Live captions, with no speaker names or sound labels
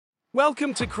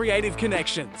Welcome to Creative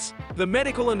Connections, the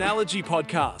medical analogy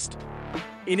podcast.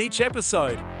 In each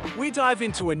episode, we dive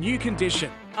into a new condition,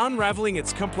 unraveling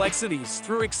its complexities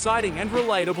through exciting and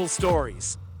relatable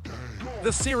stories.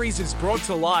 The series is brought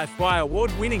to life by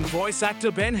award-winning voice actor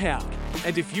Ben Houck,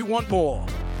 and if you want more,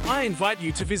 I invite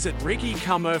you to visit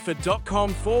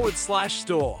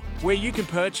rickycomurford.com/store, where you can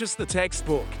purchase the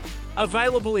textbook,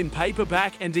 available in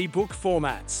paperback and ebook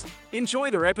formats. Enjoy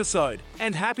the episode,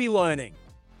 and happy learning.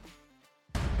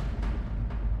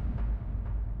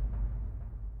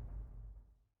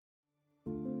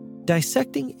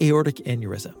 Dissecting aortic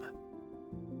aneurysm.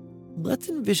 Let's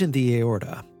envision the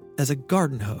aorta as a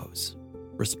garden hose,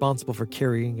 responsible for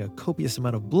carrying a copious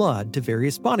amount of blood to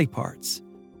various body parts,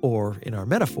 or, in our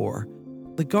metaphor,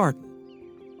 the garden.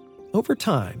 Over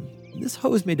time, this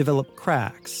hose may develop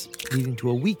cracks, leading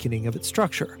to a weakening of its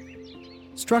structure.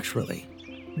 Structurally,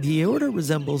 the aorta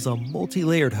resembles a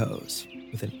multi-layered hose,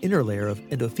 with an inner layer of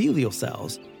endothelial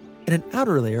cells and an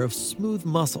outer layer of smooth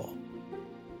muscle.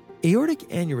 Aortic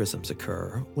aneurysms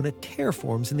occur when a tear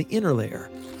forms in the inner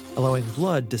layer, allowing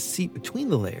blood to seep between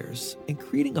the layers and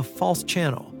creating a false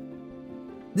channel.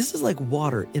 This is like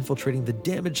water infiltrating the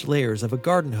damaged layers of a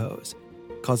garden hose,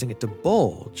 causing it to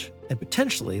bulge and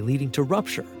potentially leading to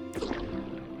rupture.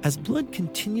 As blood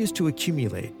continues to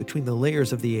accumulate between the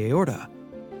layers of the aorta,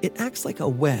 it acts like a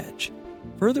wedge,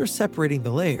 further separating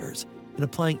the layers and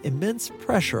applying immense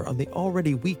pressure on the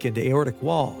already weakened aortic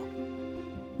wall.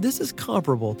 This is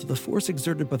comparable to the force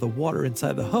exerted by the water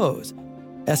inside the hose,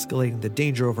 escalating the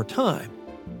danger over time,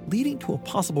 leading to a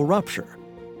possible rupture,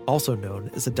 also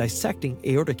known as a dissecting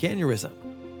aortic aneurysm.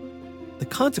 The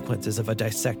consequences of a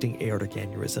dissecting aortic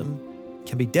aneurysm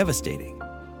can be devastating.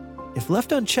 If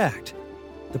left unchecked,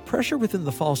 the pressure within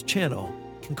the false channel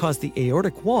can cause the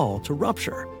aortic wall to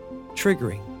rupture,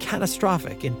 triggering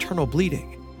catastrophic internal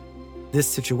bleeding. This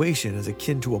situation is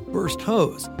akin to a burst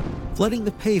hose, flooding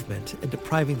the pavement and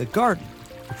depriving the garden,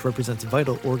 which represents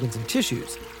vital organs and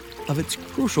tissues, of its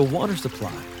crucial water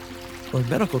supply, or in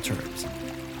medical terms,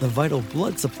 the vital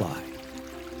blood supply.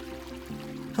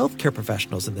 Healthcare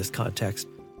professionals in this context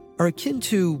are akin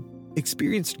to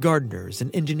experienced gardeners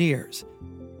and engineers.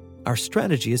 Our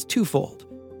strategy is twofold.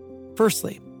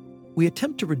 Firstly, we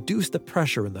attempt to reduce the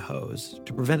pressure in the hose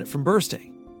to prevent it from bursting.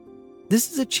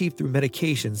 This is achieved through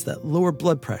medications that lower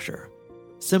blood pressure,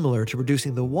 similar to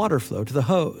reducing the water flow to the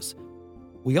hose.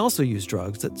 We also use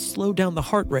drugs that slow down the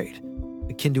heart rate,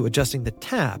 akin to adjusting the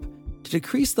tap to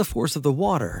decrease the force of the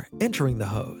water entering the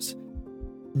hose.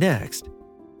 Next,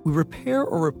 we repair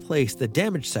or replace the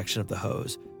damaged section of the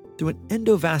hose through an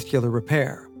endovascular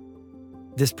repair.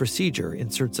 This procedure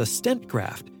inserts a stent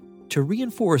graft to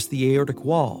reinforce the aortic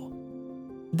wall.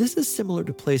 This is similar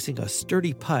to placing a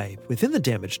sturdy pipe within the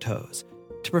damaged hose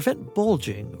to prevent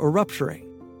bulging or rupturing.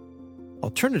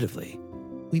 Alternatively,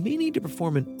 we may need to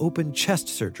perform an open chest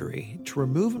surgery to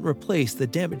remove and replace the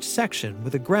damaged section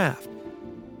with a graft.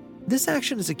 This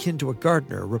action is akin to a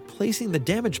gardener replacing the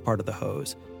damaged part of the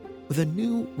hose with a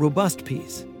new, robust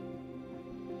piece.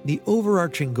 The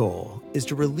overarching goal is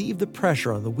to relieve the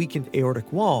pressure on the weakened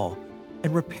aortic wall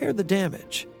and repair the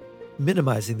damage,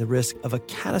 minimizing the risk of a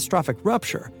catastrophic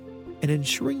rupture and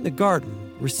ensuring the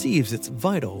garden receives its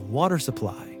vital water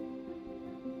supply.